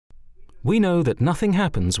We know that nothing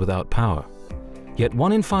happens without power. Yet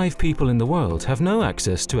 1 in 5 people in the world have no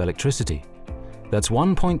access to electricity. That's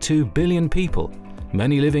 1.2 billion people,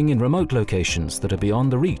 many living in remote locations that are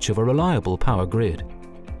beyond the reach of a reliable power grid.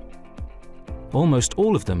 Almost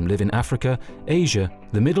all of them live in Africa, Asia,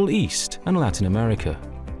 the Middle East, and Latin America.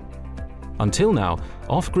 Until now,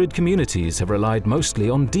 off-grid communities have relied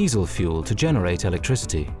mostly on diesel fuel to generate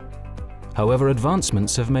electricity. However,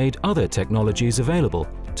 advancements have made other technologies available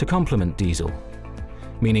to complement diesel,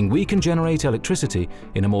 meaning we can generate electricity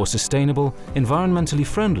in a more sustainable, environmentally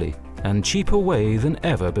friendly, and cheaper way than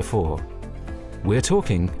ever before. We're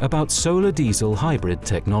talking about solar-diesel hybrid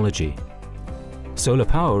technology. Solar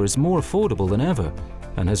power is more affordable than ever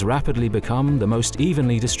and has rapidly become the most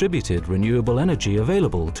evenly distributed renewable energy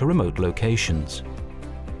available to remote locations.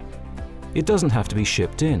 It doesn't have to be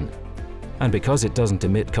shipped in, and because it doesn't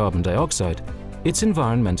emit carbon dioxide, it's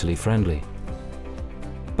environmentally friendly.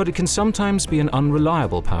 But it can sometimes be an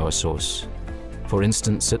unreliable power source, for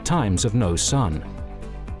instance at times of no sun,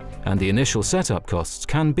 and the initial setup costs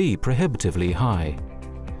can be prohibitively high.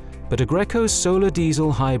 But Aggreko's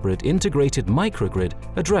solar-diesel hybrid integrated microgrid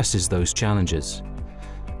addresses those challenges.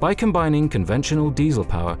 By combining conventional diesel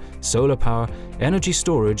power, solar power, energy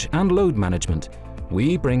storage and load management,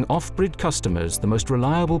 we bring off-grid customers the most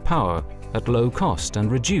reliable power at low cost and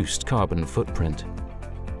reduced carbon footprint.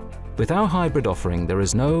 With our hybrid offering, there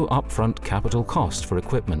is no upfront capital cost for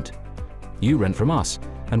equipment. You rent from us,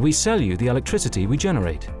 and we sell you the electricity we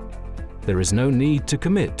generate. There is no need to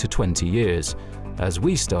commit to 20 years, as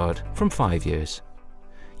we start from 5 years.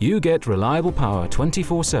 You get reliable power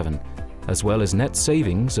 24/7, as well as net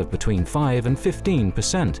savings of between 5 and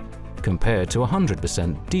 15% compared to a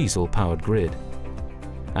 100% diesel-powered grid.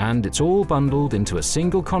 And it's all bundled into a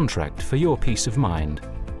single contract for your peace of mind.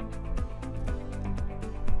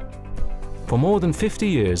 For more than 50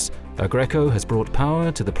 years, Aggreko has brought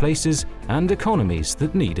power to the places and economies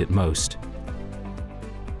that need it most.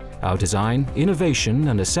 Our design, innovation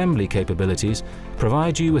and assembly capabilities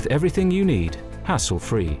provide you with everything you need,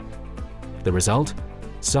 hassle-free. The result?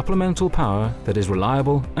 Supplemental power that is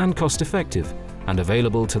reliable and cost-effective and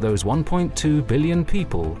available to those 1.2 billion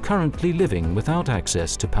people currently living without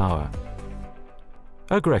access to power.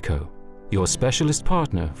 Aggreko, your specialist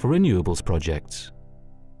partner for renewables projects.